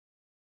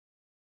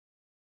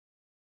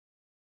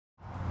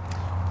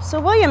So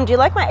William, do you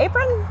like my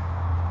apron?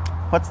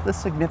 What's the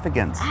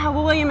significance?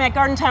 Well, William, at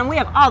Garden Time, we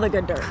have all the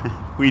good dirt.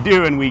 We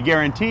do, and we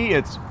guarantee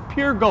it's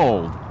pure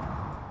gold.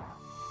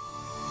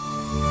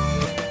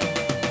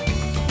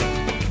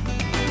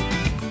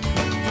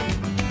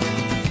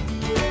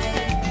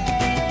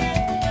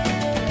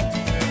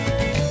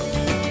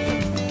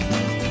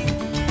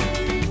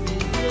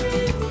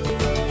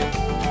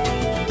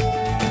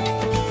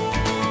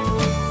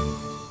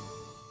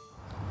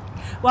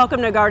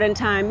 Welcome to Garden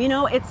Time. You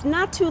know, it's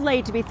not too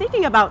late to be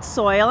thinking about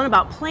soil and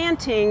about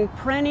planting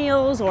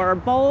perennials or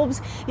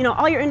bulbs. You know,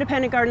 all your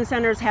independent garden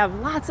centers have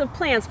lots of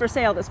plants for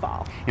sale this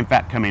fall. In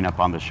fact, coming up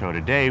on the show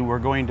today, we're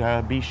going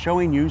to be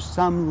showing you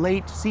some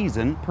late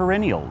season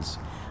perennials.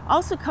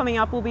 Also coming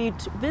up, we'll be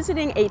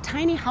visiting a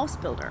tiny house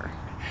builder.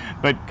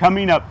 But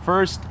coming up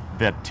first,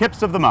 the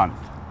tips of the month.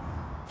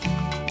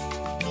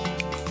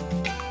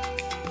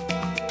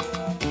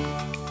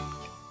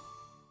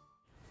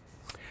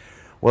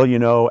 Well, you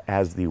know,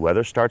 as the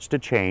weather starts to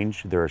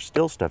change, there is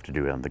still stuff to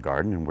do in the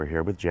garden, and we're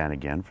here with Jan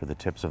again for the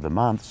tips of the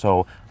month.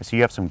 So I see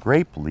you have some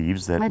grape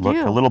leaves that look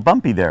a little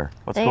bumpy there.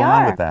 What's going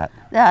on with that?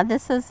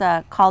 This is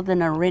called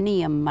an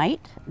perennium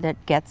mite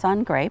that gets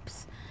on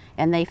grapes,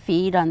 and they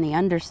feed on the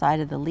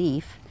underside of the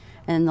leaf,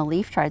 and the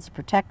leaf tries to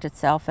protect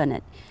itself,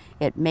 and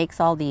it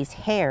makes all these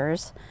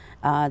hairs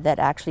that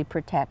actually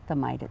protect the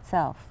mite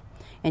itself.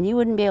 And you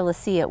wouldn't be able to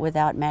see it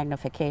without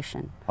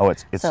magnification. Oh,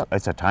 it's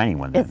a tiny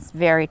one then. It's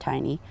very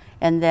tiny.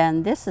 And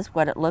then this is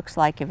what it looks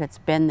like if it's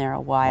been there a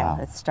while.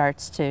 Wow. It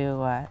starts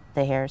to,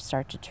 the hairs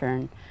start to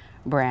turn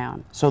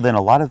brown. So then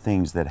a lot of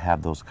things that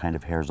have those kind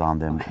of hairs on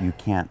them, you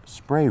can't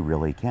spray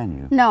really, can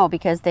you? No,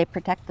 because they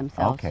protect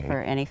themselves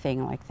for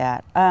anything like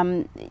that.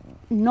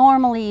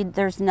 Normally,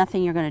 there's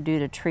nothing you're going to do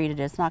to treat it.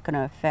 It's not going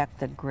to affect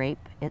the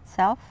grape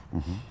itself,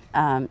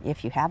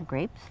 if you have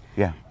grapes.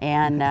 Yeah.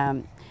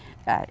 And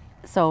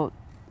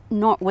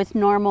with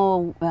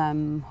normal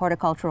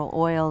horticultural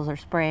oils or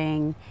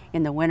spraying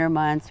in the winter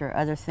months or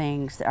other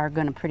things are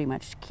going to pretty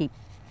much keep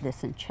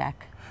this in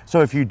check.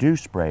 So if you do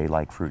spray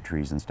like fruit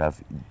trees and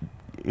stuff,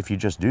 if you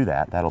just do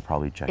that, that'll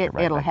probably check it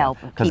right It'll back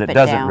help because it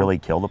doesn't really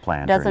kill the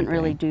plant. It doesn't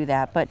really do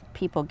that, but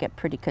people get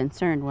pretty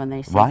concerned when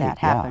they see that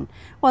happen.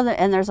 Yeah. Well,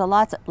 and there's a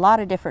lot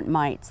of different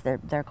mites.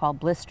 They're called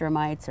blister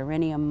mites,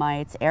 erinium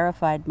mites,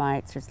 aerified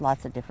mites. There's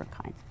lots of different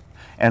kinds.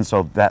 And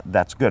so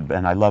that's good.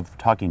 And I love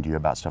talking to you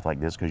about stuff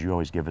like this because you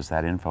always give us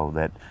that info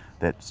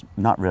that's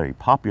not very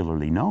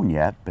popularly known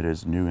yet, but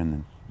is new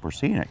and we're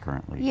seeing it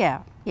currently.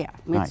 Yeah.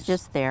 Nice. It's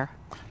just there.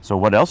 So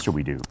what else should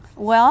we do?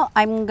 Well,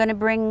 I'm going to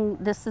bring,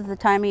 this is the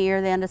time of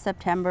year, the end of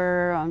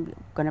September, I'm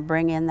going to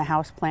bring in the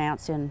house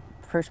plants in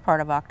first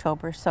part of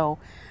October. So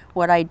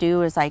what I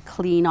do is I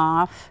clean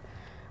off,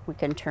 we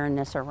can turn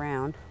this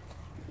around.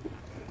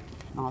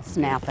 I'll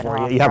snap it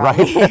off. Yeah,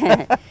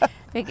 right.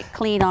 We can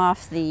clean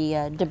off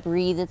the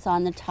debris that's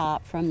on the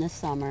top from the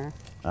summer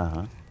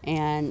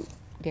and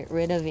get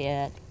rid of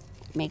it.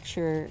 Make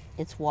sure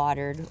it's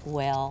watered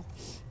well.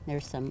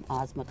 There's some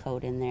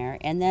Osmocote in there.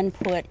 And then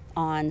put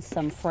on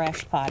some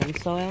fresh potting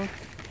soil.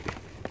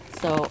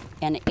 So,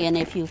 and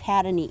if you've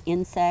had any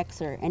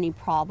insects or any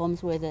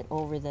problems with it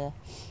over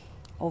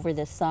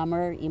the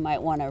summer, you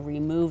might want to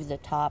remove the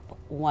top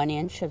 1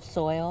 inch of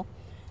soil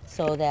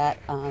so that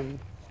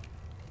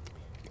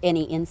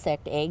any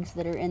insect eggs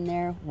that are in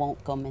there won't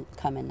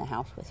come in the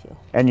house with you.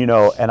 And you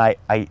know, and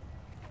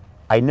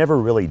I never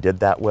really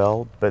did that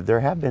well, but there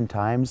have been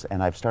times,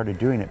 and I've started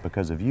doing it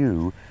because of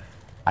you.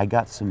 I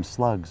got some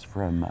slugs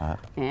from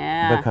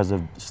because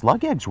of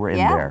slug eggs were in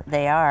there. Yeah,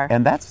 they are.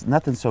 And that's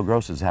nothing so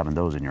gross as having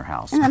those in your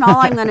house. And then all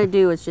I'm going to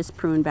do is just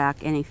prune back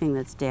anything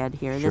that's dead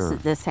here. Sure.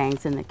 This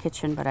hangs in the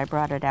kitchen, but I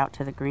brought it out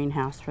to the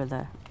greenhouse for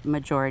the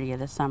majority of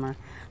the summer.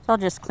 So I'll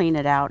just clean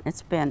it out.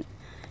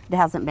 It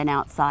hasn't been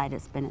outside,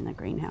 it's been in the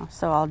greenhouse.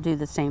 So I'll do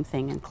the same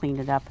thing and clean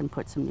it up and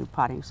put some new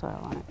potting soil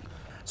on it.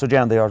 So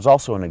Jan, there's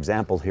also an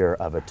example here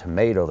of a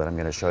tomato that I'm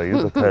going to show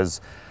you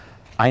because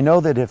I know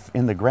that if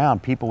in the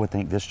ground people would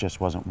think this just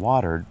wasn't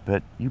watered,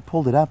 but you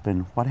pulled it up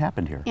and what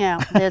happened here? Yeah,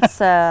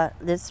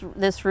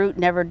 this root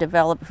never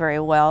developed very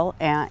well,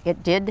 and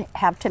it did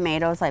have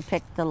tomatoes. I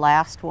picked the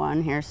last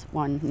one. Here's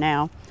one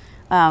now.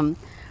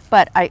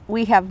 But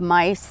we have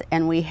mice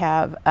and we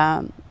have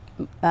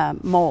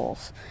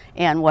moles,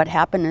 and what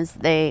happened is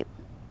they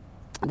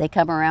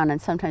come around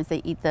and sometimes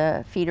they eat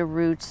the feeder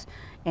roots,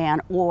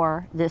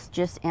 or this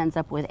just ends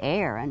up with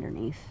air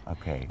underneath.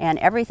 Okay. And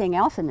everything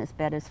else in this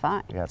bed is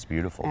fine. Yeah, it's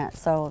beautiful.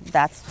 So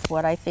that's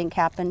what I think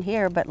happened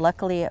here, but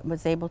luckily it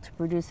was able to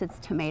produce its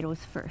tomatoes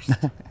first.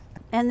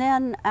 And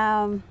then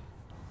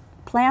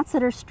plants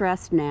that are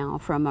stressed now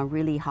from a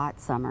really hot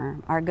summer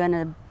are going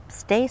to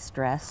stay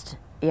stressed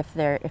if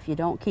you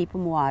don't keep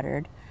them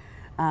watered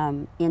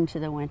into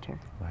the winter.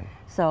 Right.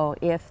 So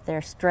if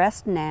they're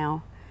stressed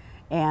now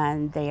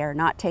and they are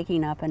not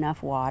taking up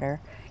enough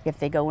water, if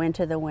they go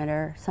into the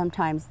winter,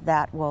 sometimes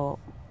that will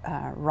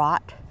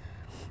rot,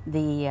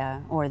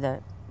 or the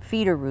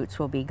feeder roots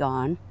will be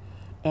gone.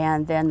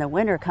 And then the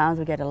winter comes,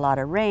 we get a lot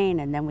of rain,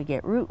 and then we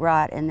get root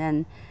rot, and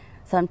then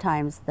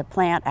sometimes the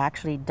plant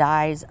actually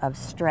dies of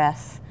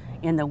stress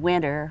in the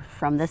winter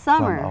from the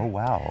summer. Oh,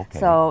 wow, okay.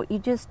 So you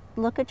just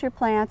look at your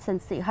plants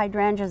and see.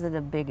 Hydrangeas are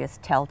the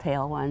biggest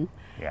telltale one.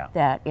 Yeah.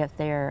 That if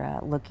they're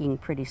looking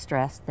pretty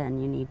stressed, then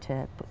you need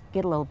to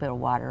get a little bit of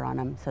water on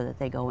them so that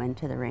they go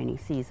into the rainy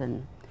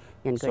season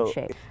in good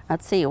shape.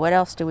 Let's see, what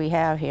else do we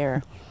have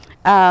here?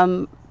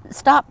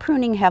 Stop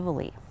pruning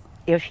heavily.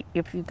 If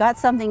you've got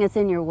something that's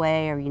in your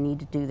way or you need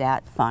to do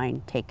that,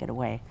 fine, take it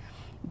away.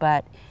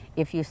 But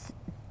if you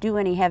do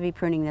any heavy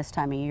pruning this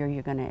time of year,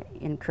 you're going to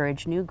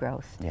encourage new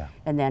growth. Yeah.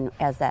 And then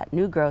as that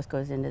new growth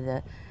goes into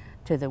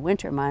the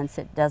winter months,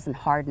 it doesn't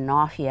harden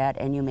off yet,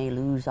 and you may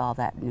lose all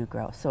that new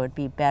growth. So it'd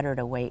be better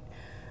to wait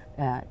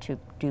to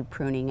do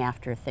pruning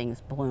after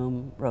things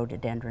bloom,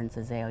 rhododendrons,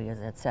 azaleas,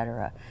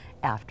 etc.,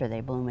 after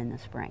they bloom in the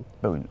spring.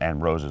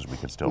 And roses we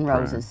could still prune.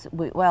 Roses,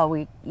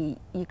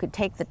 you could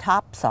take the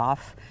tops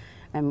off,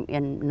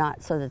 and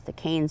not so that the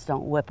canes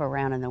don't whip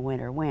around in the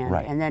winter wind,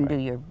 right, and then do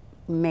your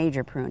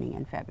major pruning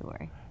in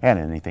February. And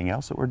anything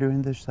else that we're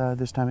doing this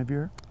time of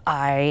year?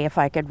 If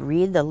I could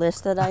read the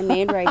list that I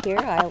made right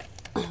here,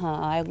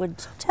 I would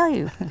tell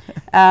you.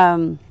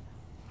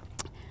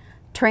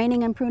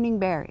 Training and pruning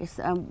berries.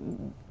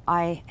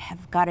 I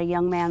have got a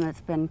young man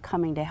that's been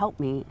coming to help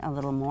me a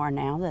little more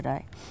now that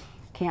I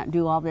can't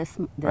do all this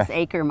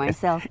acre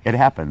myself. It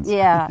happens.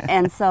 Yeah,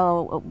 and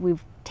so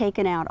we've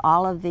taken out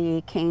all of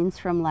the canes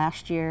from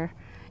last year,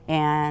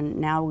 and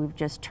now we've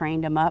just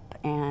trained them up,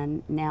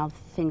 and now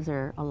things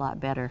are a lot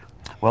better.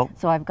 Well,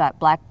 so I've got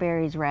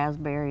blackberries,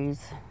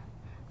 raspberries.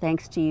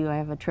 Thanks to you, I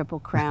have a triple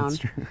crown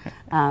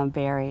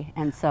berry,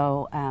 and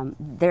so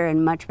they're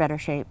in much better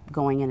shape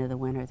going into the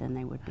winter than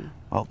they would be.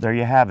 Well, there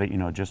you have it. You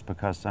know, just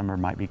because summer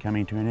might be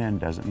coming to an end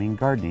doesn't mean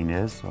gardening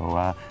is.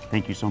 So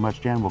thank you so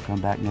much, Jan. We'll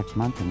come back next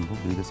month and we'll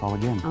do this all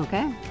again.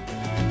 Okay.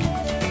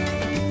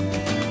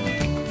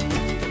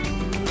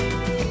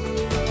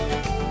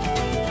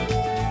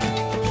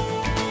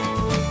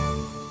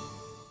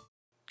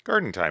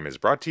 Garden Time is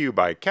brought to you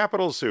by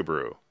Capital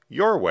Subaru,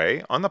 your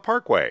way on the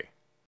Parkway.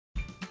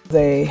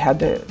 They had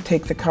to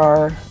take the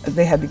car,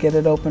 they had to get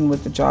it open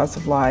with the jaws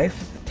of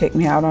life, take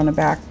me out on a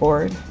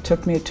backboard,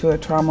 took me to a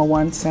Trauma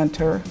One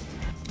center.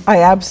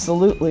 I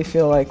absolutely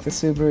feel like the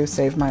Subaru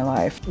saved my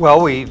life.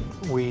 Well, we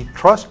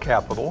trust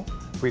Capital.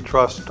 We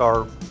trust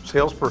our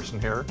salesperson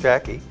here,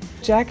 Jackie.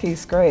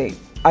 Jackie's great.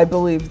 I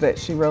believe that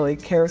she really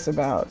cares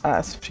about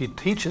us. She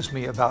teaches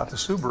me about the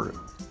Subaru.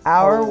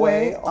 Our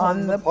way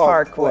on the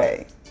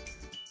Parkway.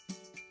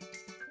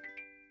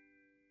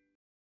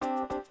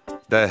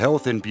 The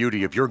health and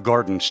beauty of your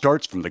garden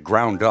starts from the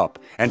ground up,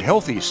 and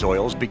healthy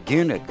soils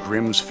begin at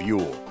Grimm's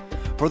Fuel.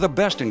 For the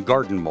best in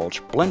garden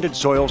mulch, blended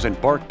soils,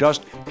 and bark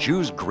dust,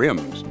 choose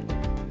Grimm's.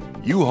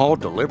 U-Haul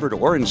delivered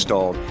or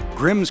installed,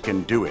 Grimm's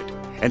can do it.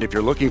 And if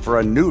you're looking for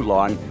a new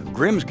lawn,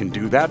 Grimm's can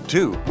do that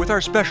too with our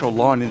special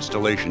lawn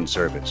installation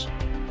service.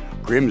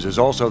 Grimm's is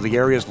also the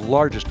area's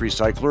largest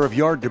recycler of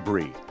yard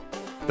debris.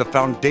 The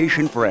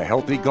foundation for a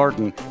healthy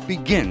garden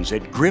begins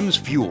at Grimm's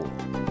Fuel.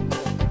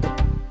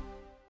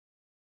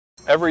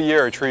 Every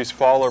year, trees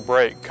fall or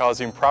break,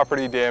 causing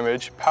property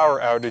damage, power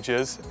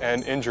outages,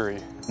 and injury.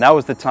 Now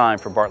is the time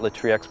for Bartlett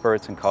Tree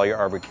Experts and Collier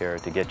Arbor Care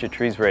to get your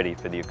trees ready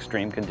for the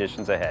extreme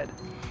conditions ahead.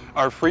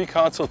 Our free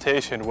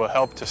consultation will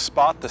help to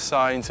spot the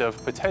signs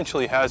of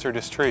potentially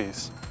hazardous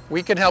trees.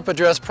 We can help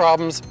address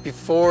problems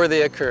before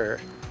they occur.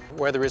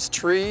 Whether it's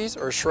trees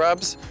or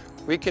shrubs,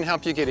 we can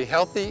help you get a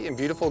healthy and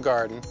beautiful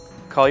garden.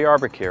 Collier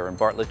Arbor Care and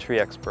Bartlett Tree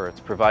Experts,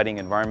 providing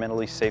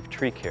environmentally safe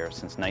tree care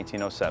since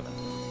 1907.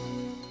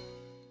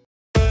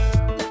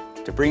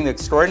 To bring the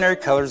extraordinary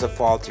colors of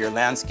fall to your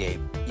landscape,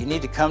 you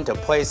need to come to a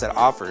place that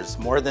offers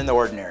more than the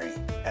ordinary.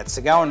 At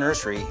Sagawa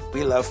Nursery,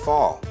 we love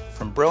fall.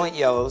 From brilliant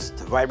yellows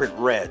to vibrant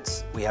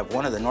reds, we have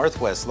one of the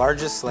Northwest's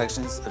largest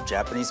selections of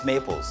Japanese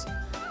maples.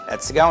 At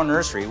Sagawa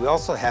Nursery, we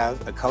also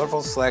have a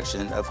colorful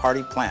selection of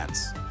hardy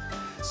plants,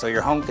 so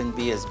your home can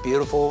be as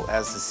beautiful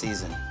as the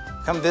season.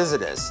 Come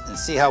visit us and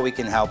see how we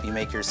can help you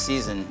make your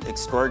season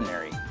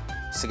extraordinary.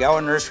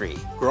 Sagawa Nursery,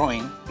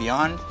 growing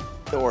beyond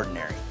the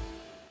ordinary.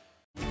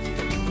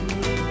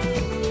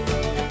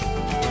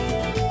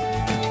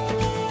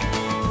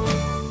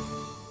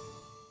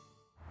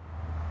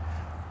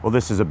 Well,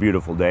 this is a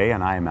beautiful day,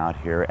 and I am out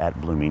here at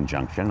Blooming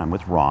Junction. I'm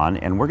with Ron,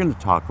 and we're going to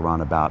talk,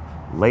 Ron, about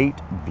late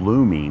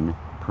blooming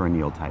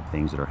perennial type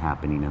things that are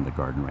happening in the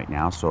garden right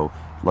now. So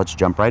let's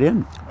jump right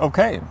in.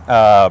 Okay.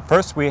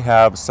 First, we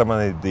have some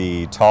of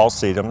the tall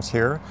sedums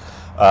here.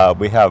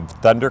 We have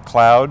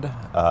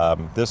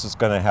Thundercloud. This is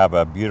going to have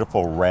a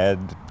beautiful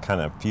red, kind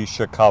of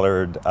fuchsia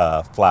colored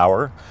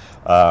flower,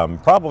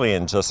 probably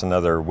in just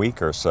another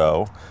week or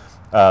so.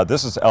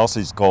 This is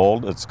Elsie's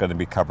Gold. It's going to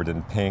be covered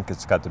in pink.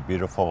 It's got the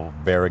beautiful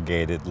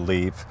variegated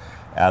leaf,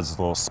 adds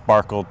a little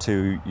sparkle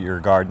to your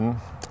garden.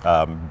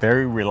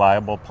 Very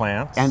reliable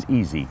plants. And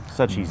easy,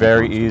 such easy.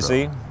 Very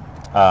easy.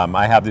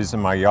 I have these in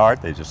my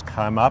yard. They just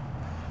come up,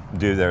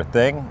 do their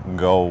thing, and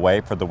go away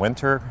for the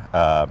winter.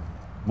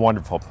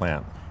 Wonderful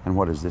plant. And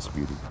what is this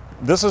beauty?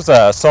 This is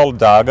a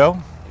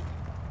Solidago.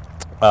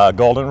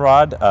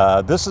 goldenrod.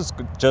 This is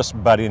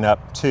just budding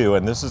up too,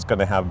 and this is going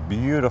to have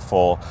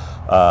beautiful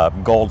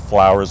gold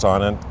flowers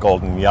on it,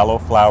 golden yellow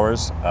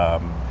flowers.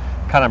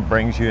 Kind of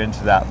brings you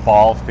into that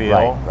fall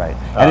feel. Right.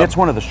 And it's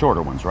one of the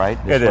shorter ones, right?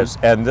 It is,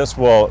 and this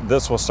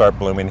will start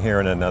blooming here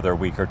in another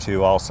week or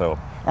two also.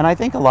 And I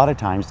think a lot of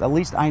times, at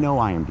least I know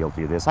I am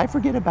guilty of this, I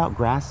forget about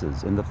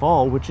grasses in the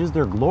fall, which is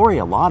their glory,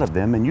 a lot of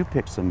them, and you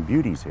picked some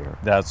beauties here.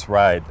 That's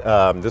right.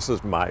 This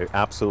is my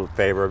absolute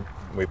favorite.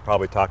 We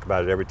probably talk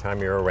about it every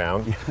time you're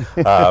around.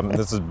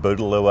 This is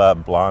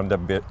Bouteloua Blonde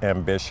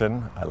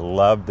Ambition. I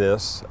love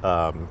this.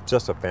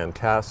 Just a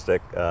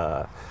fantastic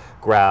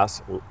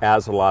grass,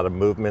 adds a lot of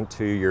movement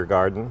to your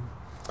garden.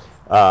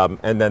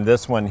 And then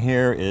this one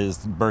here is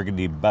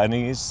Burgundy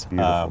Bunnies.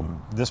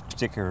 This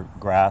particular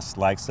grass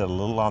likes it a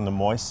little on the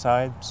moist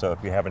side, so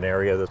if you have an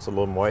area that's a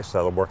little moist,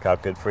 that'll work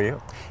out good for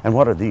you. And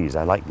what are these?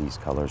 I like these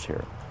colors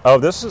here. Oh,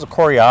 this is a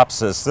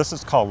Coreopsis. This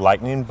is called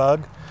Lightning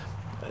Bug.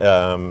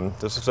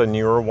 This is a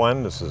newer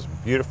one. This is a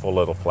beautiful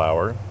little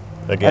flower.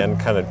 Again,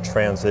 kind of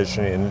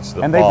transitioning into the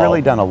fall. And they've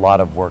really done a lot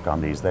of work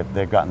on these.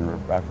 They've gotten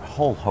a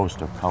whole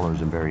host of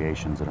colors and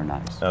variations that are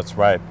nice. That's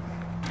right.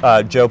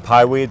 Joe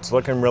Pieweed's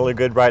looking really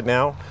good right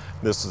now.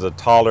 This is a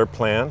taller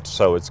plant,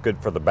 so it's good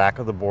for the back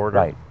of the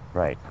border.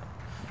 Right.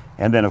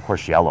 And then, of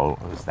course, yellow,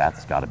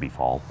 that's got to be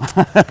fall.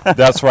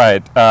 That's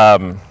right.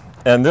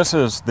 And this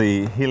is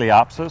the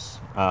Heliopsis.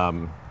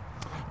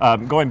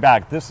 Going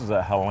back, this is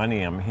a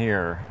Helenium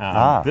here.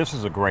 This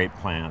is a great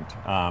plant,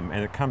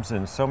 and it comes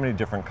in so many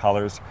different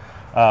colors.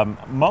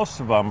 Most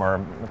of them are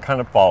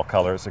kind of fall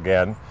colors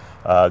again.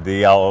 The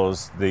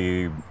yellows,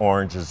 the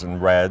oranges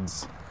and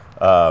reds.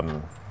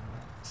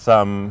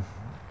 Some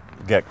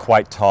get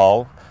quite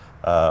tall,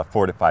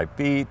 4 to 5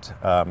 feet.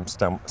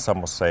 Some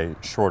will say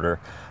shorter.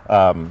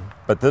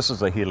 But this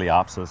is a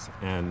Heliopsis,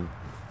 and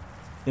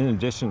in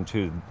addition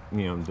to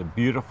the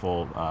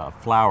beautiful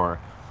flower,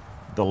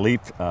 the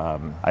leaf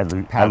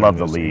I love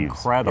the leaves.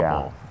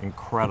 Incredible,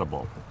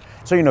 incredible.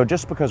 So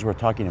just because we're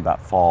talking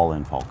about fall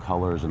and fall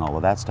colors and all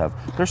of that stuff,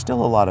 there's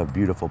still a lot of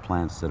beautiful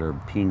plants that are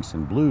pinks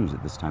and blues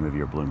at this time of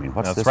year blooming.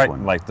 What's this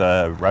one? Like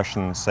the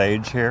Russian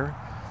sage here.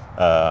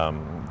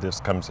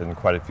 This comes in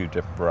quite a few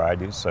different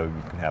varieties, so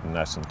you can have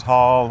nice and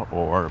tall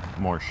or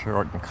more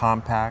short and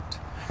compact.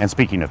 And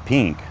speaking of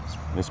pink,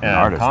 this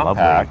Monarda is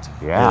compact.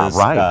 Lovely. Yeah, is,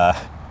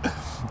 right.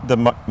 The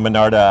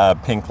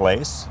Monarda pink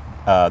lace.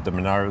 The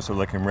Monardas are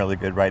looking really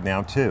good right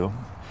now too.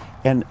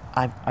 And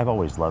I've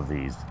always loved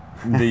these.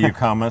 The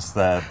Eucomus,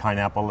 the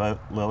pineapple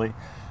lily.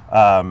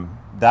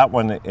 That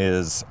one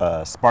is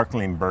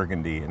sparkling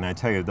burgundy, and I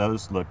tell you,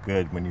 those look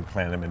good when you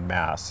plant them in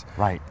mass.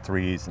 Right.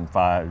 3s and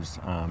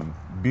 5s.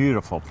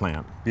 Beautiful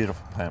plant,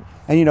 beautiful plant.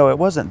 And it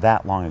wasn't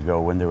that long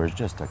ago when there was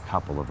just a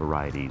couple of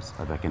varieties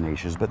of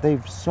echinaceas, but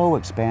they've so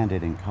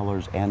expanded in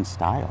colors and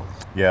styles.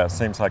 Yeah, it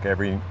seems like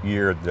every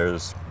year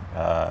there's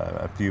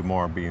a few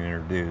more being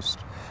introduced.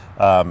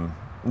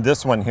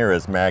 This one here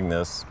is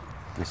Magnus.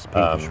 This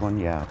pinkish one,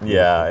 yeah.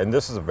 Yeah, and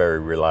this is a very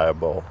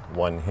reliable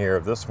one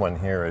here. This one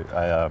here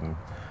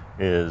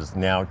is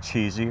now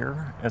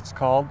cheesier, it's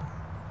called.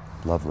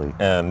 Lovely.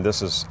 And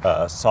this is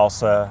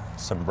Salsa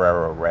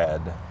Sombrero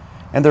Red.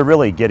 And they're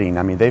really getting,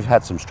 they've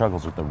had some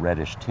struggles with the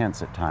reddish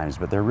tints at times,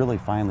 but they're really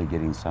finally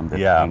getting some that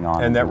hang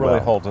on. And that really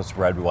holds its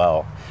red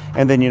well.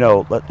 And then,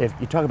 if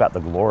you talk about the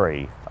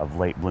glory of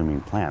late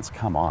blooming plants,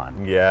 come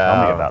on. Yeah.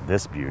 Tell me about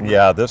this beauty.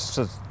 Yeah, this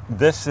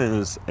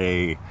is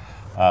a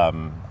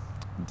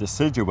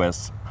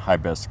deciduous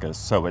hibiscus,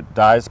 so it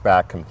dies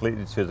back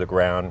completely to the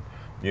ground.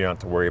 You don't have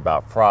to worry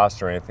about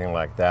frost or anything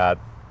like that.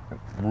 It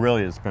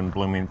really has been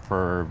blooming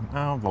for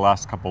the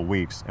last couple of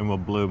weeks, and will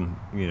bloom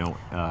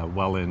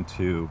well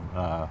into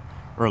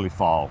early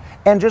fall.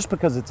 And just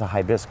because it's a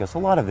hibiscus, a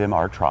lot of them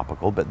are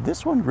tropical, but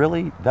this one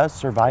really does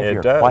survive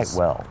here quite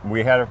well.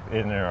 We had it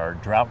in our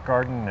drought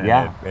garden,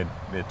 and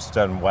it's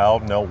done well.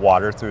 No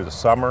water through the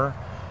summer.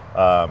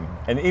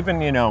 And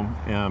even,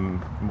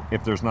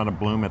 if there's not a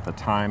bloom at the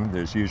time,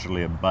 there's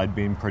usually a bud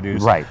being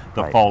produced. Right.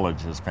 The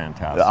foliage is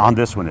fantastic. On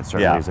this one, it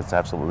certainly is. It's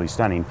absolutely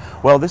stunning.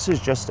 Well, this is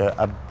just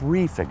a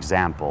brief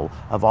example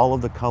of all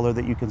of the color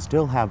that you can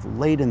still have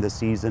late in the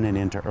season and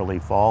into early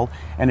fall.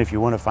 And if you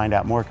want to find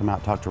out more, come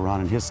out, talk to Ron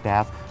and his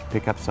staff,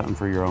 pick up something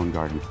for your own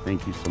garden.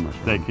 Thank you so much,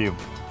 Ron. Thank you.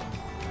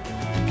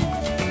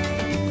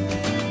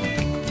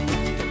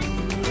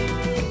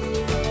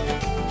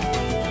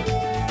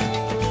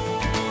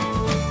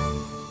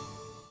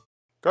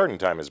 Garden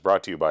Time is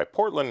brought to you by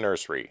Portland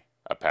Nursery,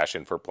 a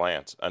passion for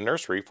plants, a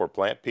nursery for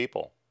plant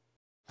people.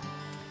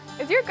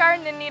 Is your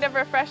garden in need of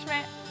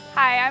refreshment?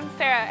 Hi, I'm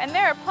Sarah, and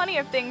there are plenty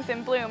of things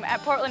in bloom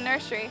at Portland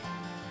Nursery.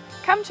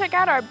 Come check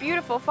out our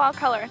beautiful fall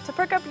color to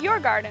perk up your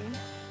garden.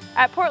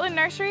 At Portland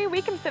Nursery,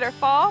 we consider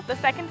fall the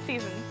second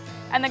season,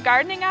 and the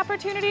gardening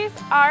opportunities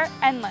are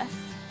endless.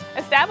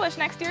 Establish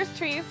next year's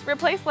trees,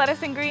 replace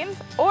lettuce and greens,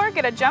 or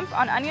get a jump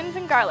on onions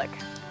and garlic.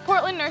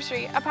 Portland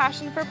Nursery, a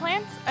passion for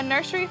plants, a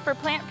nursery for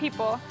plant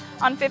people,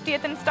 on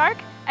 50th and Stark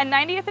and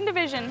 90th and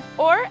Division,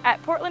 or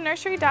at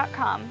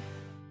portlandnursery.com.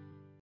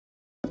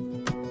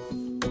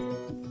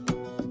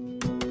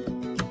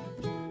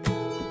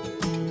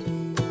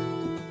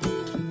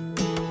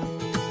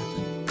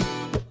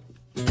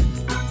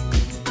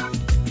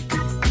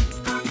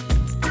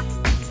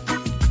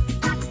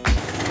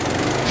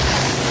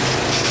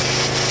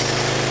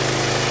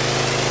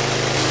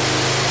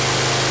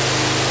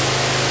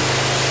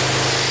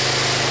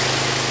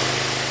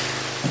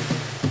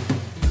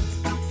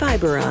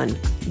 fiber on.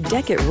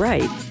 Deck it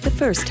right the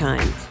first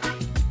time.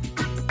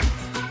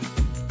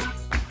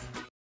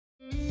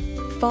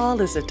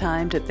 Fall is a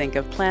time to think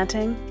of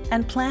planting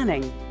and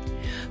planning.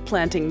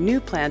 Planting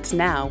new plants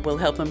now will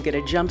help them get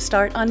a jump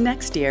start on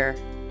next year.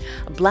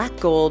 Black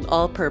Gold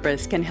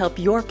All-Purpose can help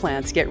your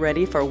plants get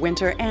ready for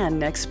winter and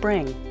next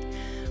spring.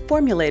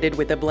 Formulated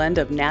with a blend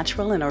of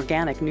natural and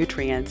organic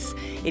nutrients,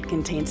 it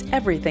contains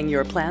everything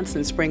your plants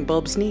and spring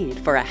bulbs need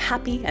for a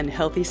happy and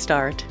healthy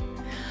start.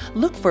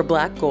 Look for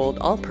Black Gold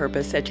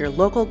All-Purpose at your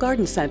local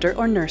garden center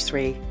or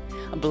nursery.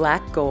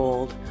 Black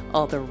Gold,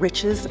 all the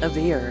riches of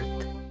the earth.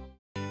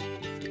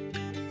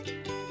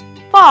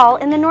 Fall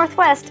in the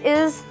Northwest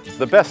is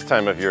the best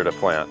time of year to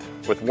plant,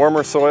 with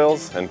warmer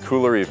soils and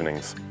cooler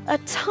evenings. A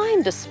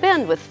time to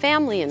spend with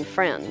family and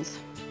friends.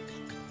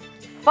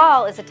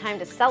 Fall is a time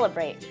to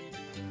celebrate.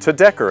 To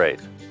decorate.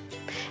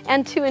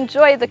 And to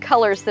enjoy the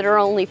colors that are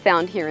only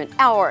found here in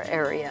our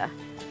area.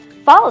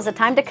 Fall is a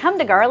time to come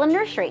to Garland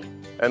Nursery.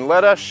 And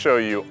let us show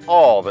you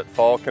all that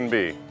fall can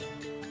be.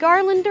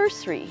 Garland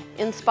Nursery,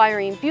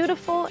 inspiring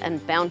beautiful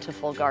and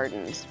bountiful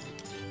gardens.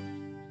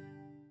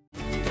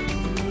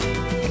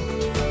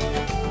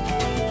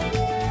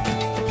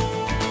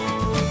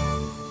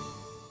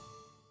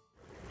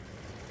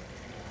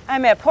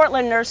 I'm at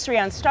Portland Nursery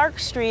on Stark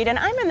Street, and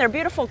I'm in their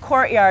beautiful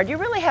courtyard. You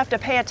really have to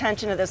pay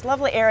attention to this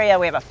lovely area.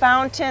 We have a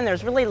fountain.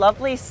 There's really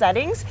lovely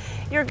settings.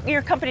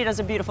 Your company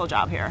does a beautiful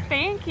job here.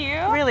 Thank you.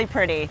 Really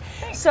pretty.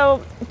 Thanks.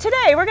 So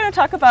today we're going to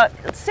talk about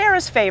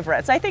Sarah's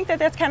favorites. I think that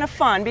that's kind of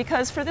fun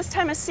because for this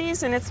time of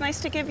season, it's nice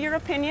to give your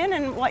opinion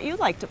and what you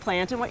like to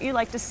plant and what you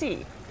like to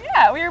see.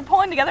 Yeah, we were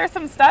pulling together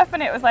some stuff,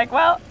 and it was like,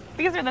 well,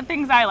 these are the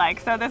things I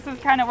like. So this is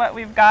kind of what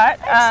we've got.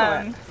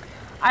 Excellent.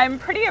 I'm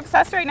pretty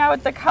obsessed right now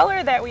with the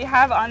color that we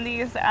have on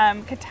these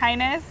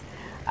Catinus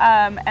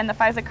and the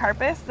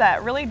Physocarpus,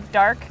 that really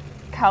dark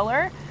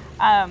color.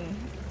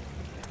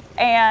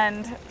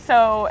 And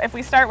so if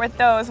we start with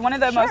those, one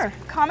of the most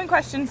common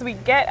questions we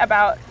get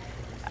about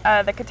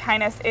the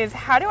Catinus is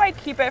how do I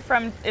keep it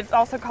from, it's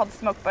also called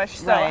smoke bush,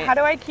 so how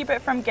do I keep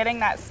it from getting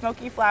that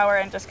smoky flower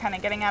and just kind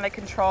of getting out of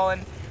control?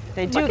 And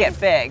they do get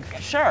big,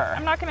 sure.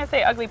 I'm not going to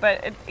say ugly,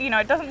 but it, you know,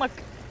 it doesn't look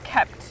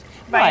kept.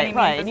 Right,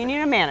 and you need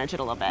to manage it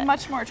a little bit.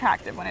 Much more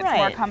attractive when it's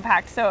more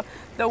compact. So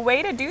the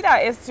way to do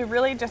that is to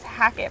really just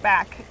hack it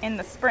back in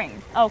the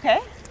spring.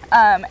 Okay.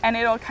 And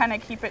it'll kind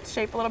of keep its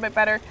shape a little bit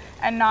better,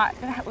 and not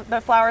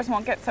the flowers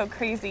won't get so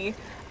crazy.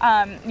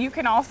 You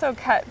can also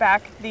cut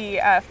back the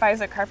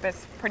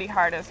Physocarpus pretty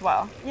hard as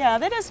well. Yeah,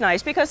 that is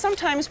nice because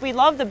sometimes we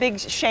love the big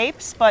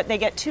shapes, but they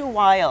get too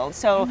wild.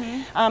 So,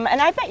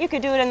 and I bet you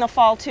could do it in the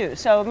fall too.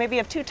 So maybe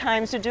you have 2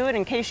 times to do it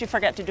in case you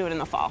forget to do it in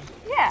the fall.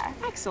 Yeah.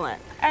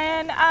 Excellent.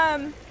 And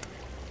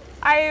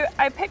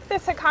I picked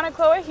this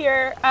Haconocloa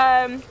here.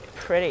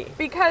 Pretty.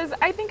 Because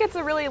I think it's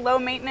a really low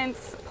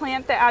maintenance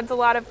plant that adds a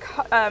lot of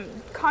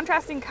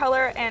contrasting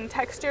color and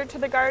texture to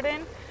the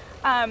garden.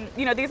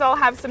 You know, these all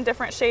have some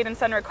different shade and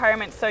sun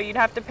requirements, so you'd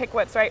have to pick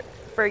what's right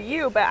for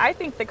you, but I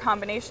think the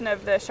combination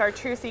of the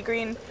chartreusey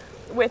green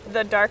with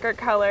the darker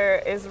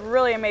color is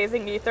really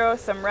amazing. You throw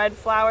some red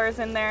flowers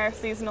in there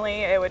seasonally,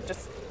 it would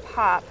just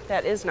pop.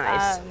 That is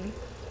nice.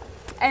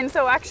 And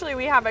so actually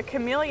we have a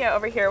camellia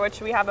over here,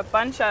 which we have a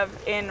bunch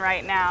of in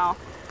right now.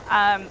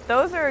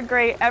 Those are a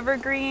great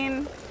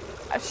evergreen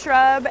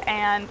shrub,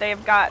 and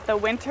they've got the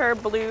winter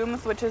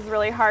blooms, which is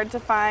really hard to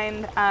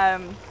find.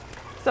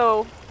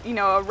 So, you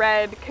know, a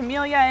red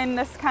camellia in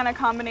this kind of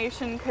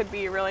combination could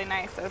be really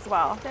nice as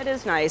well. That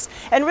is nice.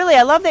 And really,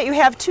 I love that you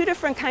have 2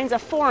 different kinds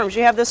of forms.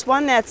 You have this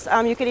one that's,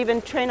 you could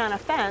even train on a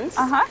fence,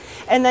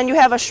 and then you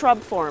have a shrub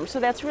form. So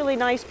that's really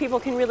nice. People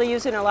can really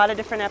use it in a lot of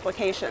different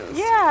applications.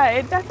 Yeah,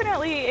 it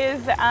definitely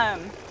is,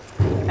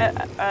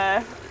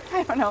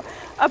 I don't know,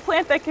 a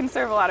plant that can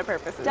serve a lot of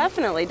purposes.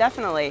 Definitely,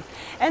 definitely.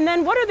 And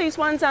then what are these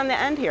ones on the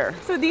end here?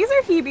 So these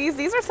are Hebes.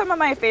 These are some of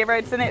my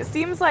favorites, and it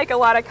seems like a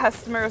lot of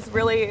customers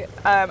really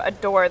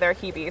adore their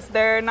Hebes.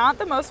 They're not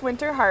the most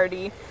winter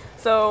hardy,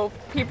 so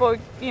people,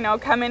 you know,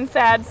 come in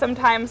sad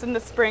sometimes in the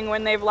spring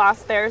when they've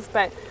lost theirs,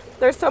 but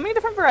there's so many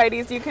different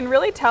varieties. You can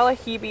really tell a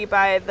Hebe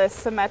by the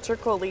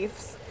symmetrical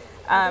leaves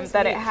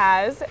that it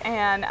has,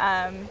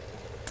 and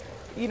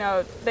you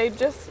know, they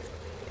just,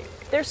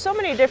 there's so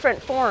many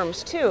different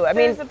forms too. I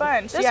There's mean, a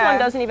bunch. This one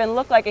doesn't even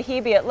look like a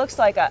Hebe, it looks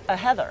like a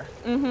heather.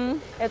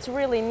 It's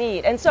really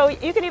neat. And so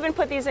you can even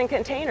put these in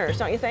containers,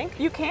 don't you think?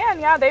 You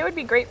can, yeah, they would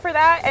be great for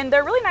that. And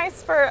they're really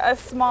nice for a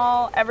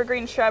small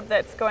evergreen shrub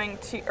that's going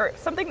to, or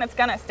something that's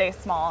gonna stay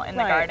small in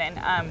the garden.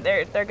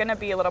 They're gonna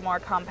be a little more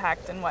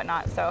compact and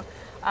whatnot. So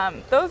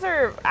those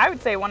are, I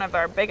would say, one of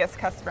our biggest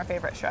customer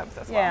favorite shrubs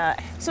as well. Yeah.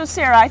 So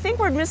Sarah, I think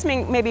we're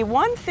missing maybe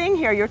one thing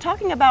here. You're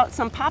talking about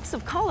some pops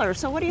of color.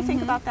 So what do you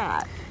think about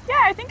that? Yeah,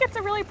 I think it's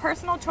a really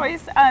personal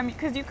choice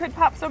because you could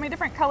pop so many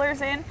different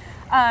colors in.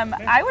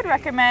 I would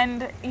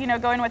recommend, you know,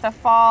 going with a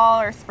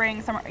fall or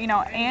spring, summer, you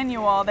know,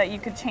 annual that you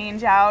could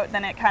change out.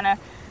 Then it kind of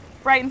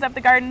brightens up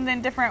the garden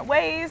in different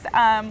ways.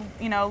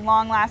 You know,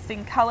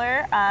 long-lasting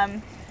color.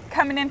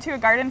 coming into a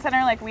garden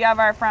center, like we have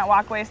our front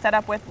walkway set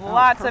up with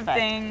lots of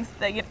things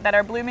that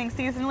are blooming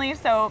seasonally.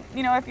 So,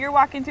 you know, if you're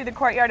walking through the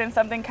courtyard and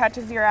something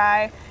catches your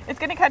eye, it's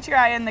going to catch your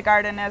eye in the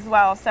garden as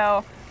well.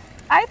 So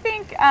I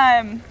think,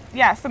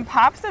 yeah, some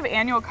pops of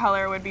annual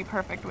color would be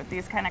perfect with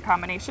these kind of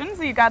combinations.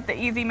 So you got the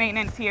easy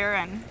maintenance here,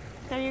 and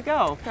there you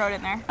go. Throw it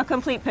in there. A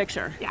complete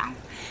picture. Yeah.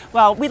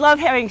 Well, we love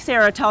having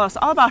Sarah tell us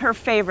all about her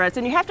favorites,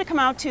 and you have to come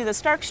out to the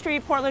Stark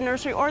Street Portland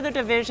Nursery or the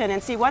Division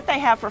and see what they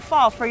have for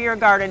fall for your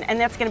garden, and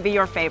that's going to be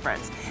your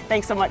favorites.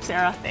 Thanks so much,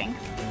 Sarah. Thanks.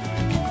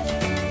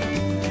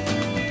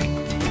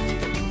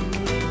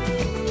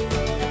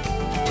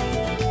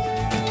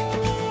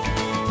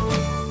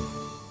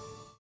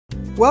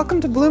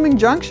 Welcome to Blooming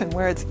Junction,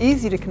 where it's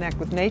easy to connect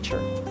with nature.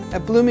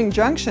 At Blooming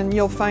Junction,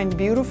 you'll find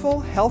beautiful,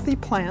 healthy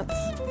plants,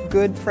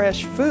 good,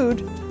 fresh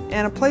food,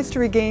 and a place to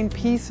regain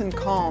peace and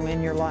calm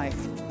in your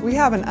life. We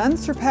have an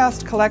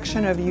unsurpassed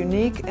collection of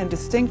unique and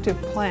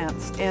distinctive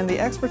plants and the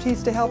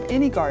expertise to help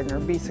any gardener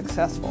be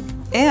successful.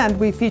 And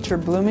we feature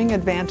Blooming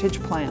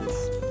Advantage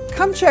plants.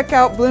 Come check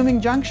out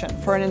Blooming Junction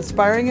for an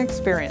inspiring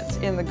experience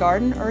in the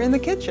garden or in the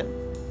kitchen.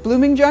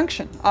 Blooming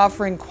Junction,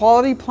 offering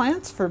quality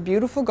plants for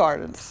beautiful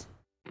gardens.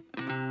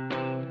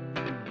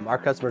 Our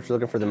customers are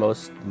looking for the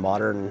most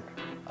modern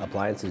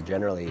appliances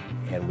generally,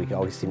 and we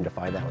always seem to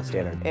find that with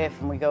Standard.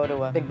 If we go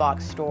to a big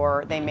box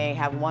store, they may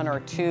have one or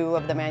two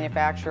of the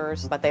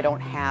manufacturers, but they don't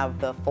have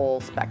the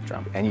full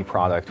spectrum. Any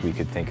product we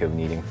could think of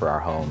needing for our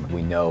home,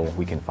 we know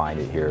we can find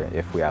it here.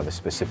 If we have a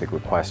specific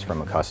request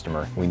from a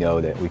customer, we know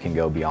that we can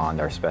go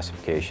beyond our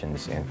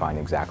specifications and find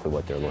exactly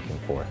what they're looking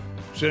for.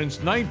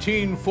 Since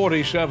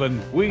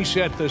 1947, we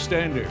set the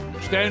standard.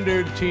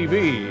 Standard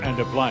TV and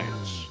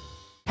appliance.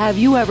 Have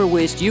you ever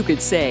wished you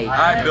could say,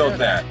 I built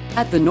that?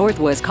 At the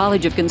Northwest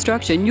College of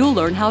Construction, you'll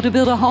learn how to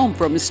build a home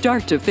from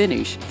start to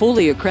finish.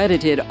 Fully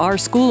accredited, our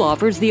school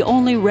offers the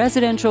only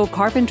residential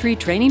carpentry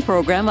training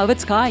program of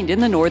its kind in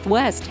the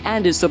Northwest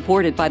and is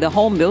supported by the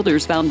Home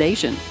Builders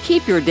Foundation.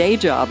 Keep your day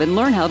job and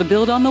learn how to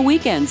build on the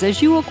weekends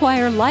as you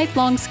acquire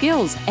lifelong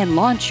skills and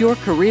launch your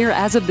career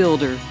as a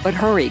builder. But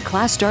hurry,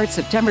 class starts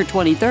September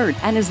 23rd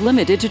and is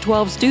limited to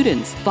 12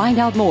 students. Find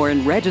out more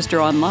and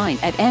register online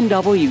at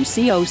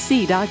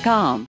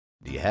nwcoc.com.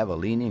 Do you have a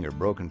leaning or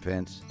broken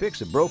fence?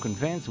 Fix a broken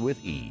fence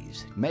with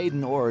ease. Made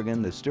in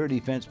Oregon, the sturdy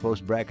fence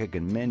post bracket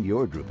can mend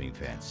your drooping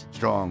fence.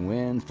 Strong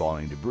winds,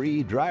 falling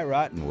debris, dry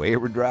rot, and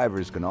wayward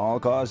drivers can all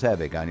cause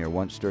havoc on your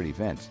once sturdy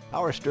fence.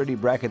 Our sturdy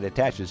bracket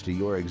attaches to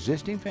your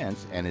existing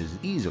fence and is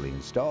easily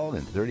installed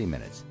in 30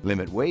 minutes.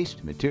 Limit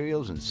waste,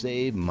 materials, and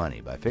save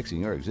money by fixing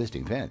your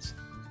existing fence.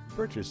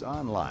 Purchase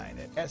online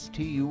at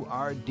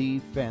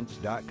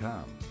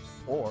sturdfence.com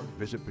or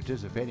visit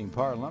participating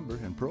Par Lumber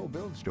and Pro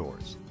Build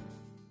stores.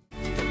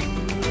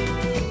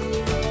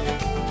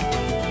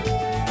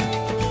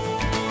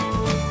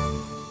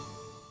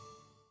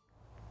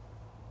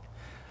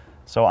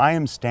 So I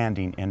am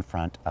standing in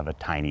front of a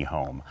tiny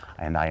home,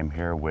 and I am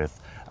here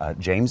with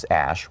James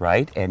Ash,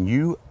 right? And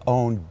you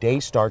own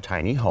Daystar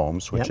Tiny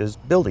Homes, which is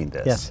building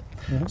this. Yes.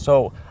 Mm-hmm.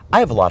 So I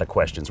have a lot of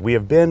questions. We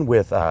have been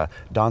with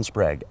Don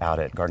Sprague out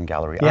at Garden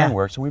Gallery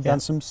Ironworks, and we've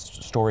done some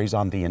stories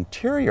on the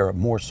interior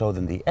more so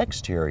than the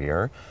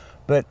exterior.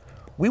 But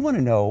we want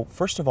to know,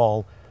 first of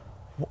all,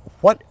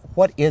 what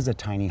is a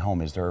tiny home?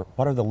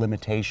 What are the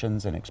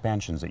limitations and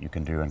expansions that you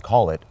can do and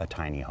call it a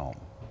tiny home?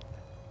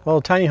 Well,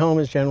 a tiny home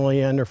is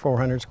generally under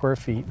 400 square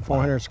feet,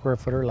 400 square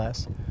foot or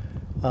less.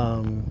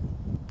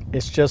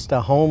 It's just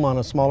a home on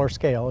a smaller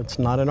scale. It's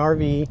not an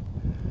RV.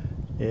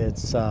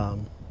 It's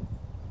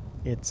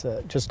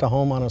just a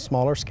home on a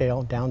smaller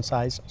scale,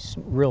 downsized,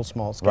 real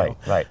small scale.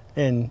 Right.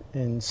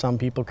 And some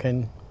people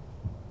can,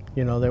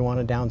 you know, they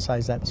want to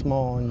downsize that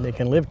small and they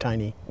can live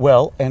tiny.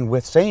 Well, and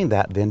with saying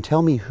that, then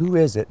tell me, who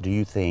is it, do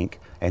you think,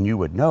 and you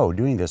would know,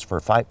 doing this for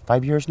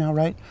five years now,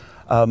 right?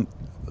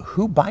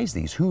 Who buys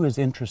these? Who is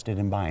interested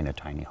in buying a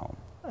tiny home?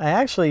 I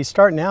actually,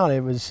 starting out,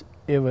 it was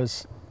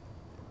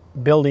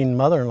building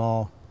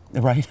mother-in-law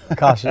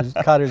cottages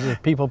that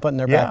people put in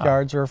their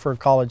backyards or for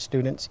college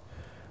students.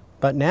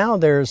 But now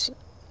there's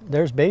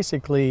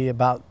basically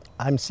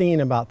I'm seeing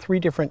about 3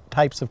 different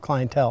types of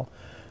clientele.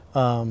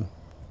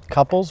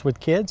 Couples with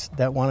kids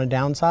that want to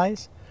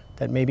downsize,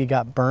 that maybe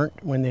got burnt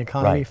when the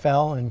economy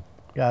fell and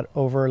got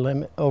over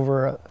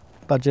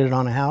budgeted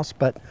on a house,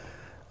 but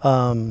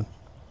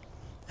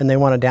and they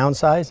want to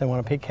downsize, they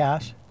want to pay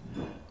cash,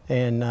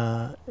 and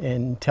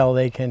until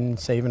they can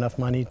save enough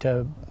money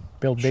to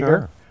build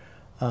bigger.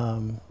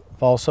 We've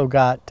also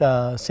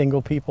got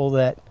single people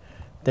that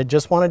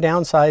just want to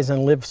downsize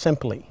and live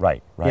simply.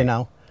 Right. You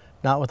know,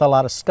 not with a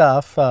lot of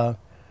stuff.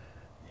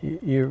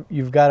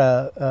 You've got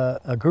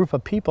a group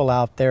of people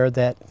out there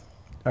that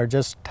are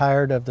just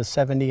tired of the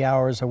 70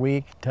 hours a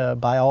week to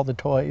buy all the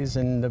toys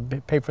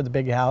and pay for the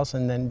big house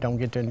and then don't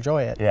get to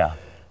enjoy it. Yeah.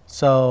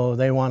 So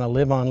they want to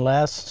live on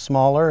less,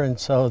 smaller, and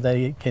so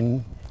they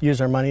can use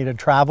their money to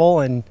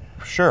travel and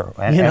Sure,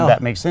 and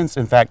that makes sense.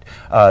 In fact,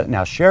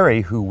 now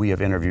Sherry, who we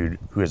have interviewed,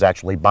 who is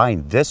actually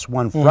buying this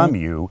one from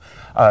you,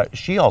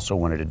 she also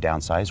wanted to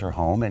downsize her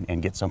home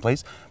and get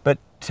someplace. But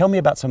tell me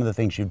about some of the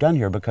things you've done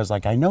here, because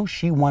like I know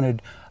she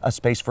wanted a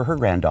space for her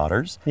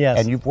granddaughters. Yes.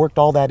 And you've worked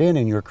all that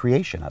in your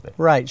creation of it.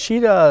 Right. She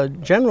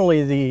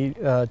generally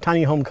the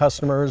tiny home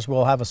customers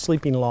will have a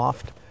sleeping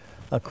loft,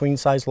 a queen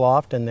size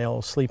loft, and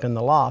they'll sleep in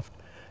the loft,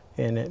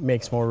 and it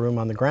makes more room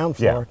on the ground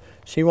floor. Yeah.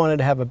 She wanted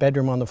to have a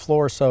bedroom on the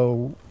floor,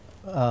 so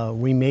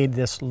we made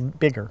this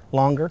bigger,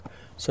 longer.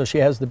 So she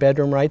has the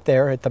bedroom right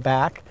there at the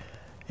back,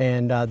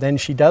 and then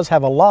she does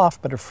have a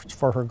loft, but it's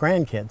for her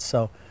grandkids.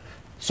 So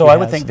I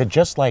would think that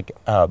just like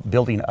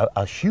building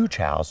a huge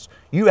house,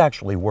 you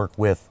actually work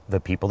with the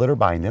people that are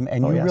buying them,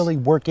 and you really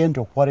work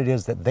into what it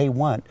is that they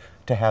want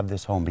to have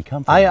this home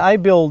become for them. I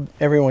build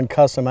everyone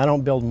custom. I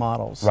don't build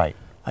models. Right.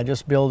 I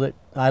just build it.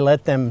 I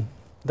let them,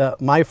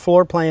 my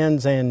floor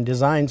plans and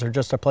designs are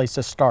just a place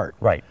to start.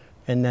 Right.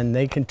 And then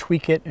they can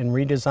tweak it and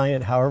redesign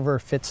it however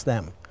it fits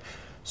them.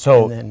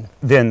 So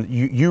then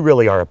you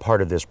really are a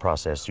part of this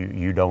process.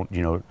 You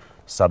don't,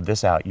 sub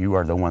this out. You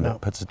are the one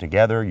that puts it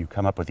together. You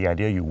come up with the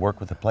idea. You work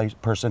with the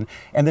person.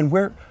 And then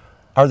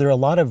are there a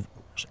lot of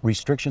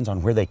restrictions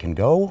on where they can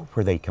go,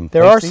 where they can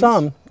place these?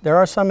 There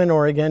are some in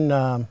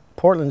Oregon.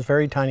 Portland's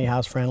very tiny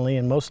house friendly,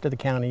 and most of the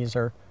counties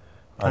are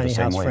tiny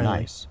house friendly.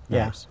 Nice.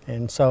 Yeah. Nice.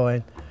 And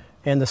so,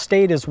 and the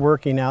state is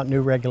working out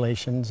new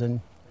regulations,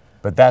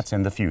 but that's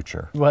in the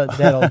future. Well,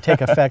 that'll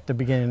take effect the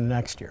beginning of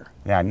next year.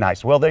 Yeah,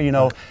 nice. Well,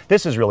 there,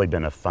 this has really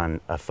been a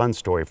fun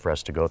story for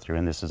us to go through,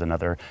 and this is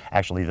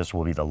actually this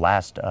will be the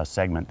last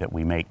segment that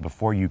we make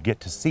before you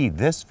get to see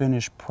this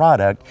finished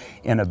product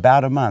in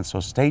about a month. So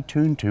stay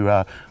tuned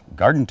to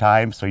Garden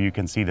Time so you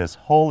can see this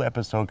whole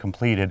episode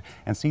completed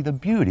and see the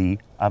beauty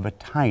of a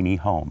tiny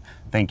home.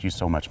 Thank you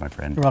so much, my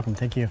friend. You're welcome.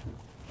 Thank you.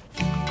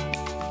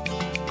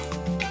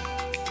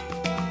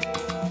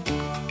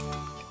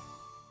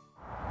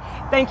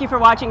 Thank you for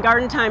watching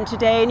Garden Time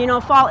today.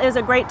 And fall is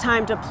a great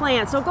time to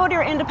plant, so go to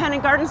your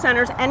independent garden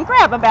centers and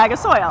grab a bag of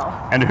soil.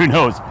 And who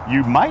knows,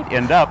 you might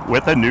end up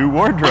with a new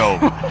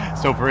wardrobe.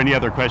 So for any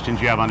other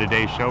questions you have on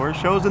today's show or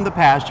shows in the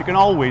past, you can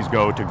always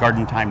go to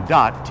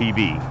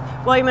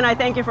gardentime.tv. William and I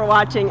thank you for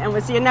watching, and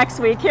we'll see you next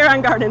week here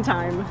on Garden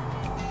Time.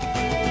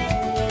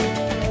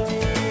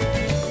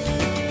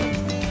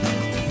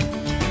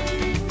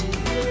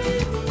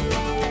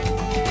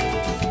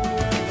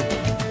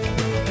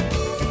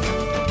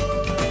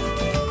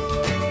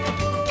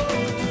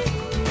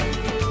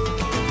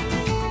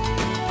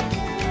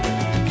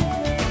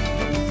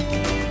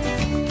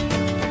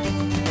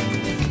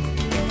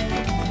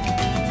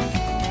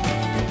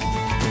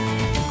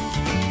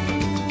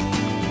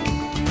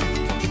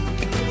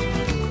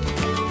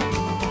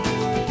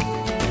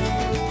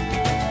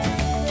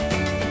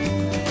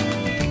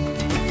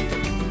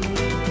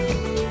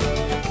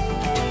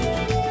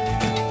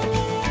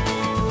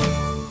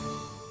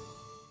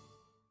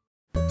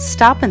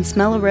 Stop and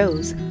smell a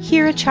rose,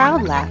 hear a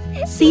child laugh,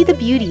 see the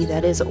beauty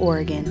that is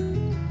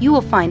Oregon. You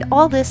will find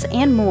all this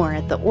and more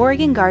at the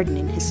Oregon Garden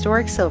in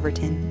historic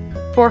Silverton.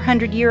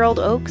 400-year-old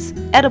oaks,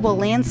 edible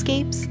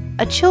landscapes,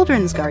 a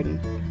children's garden.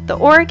 The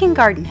Oregon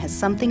Garden has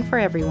something for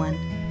everyone.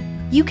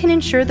 You can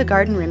ensure the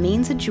garden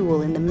remains a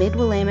jewel in the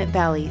Mid-Willamette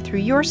Valley through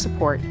your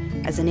support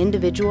as an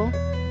individual,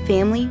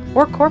 family,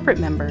 or corporate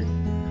member.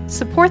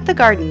 Support the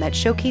garden that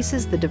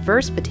showcases the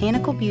diverse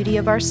botanical beauty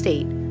of our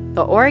state,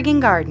 the Oregon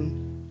Garden.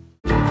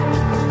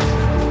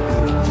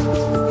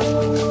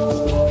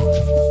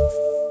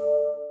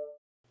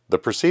 The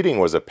proceeding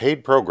was a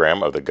paid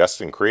program of the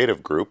Guston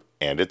Creative Group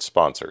and its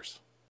sponsors.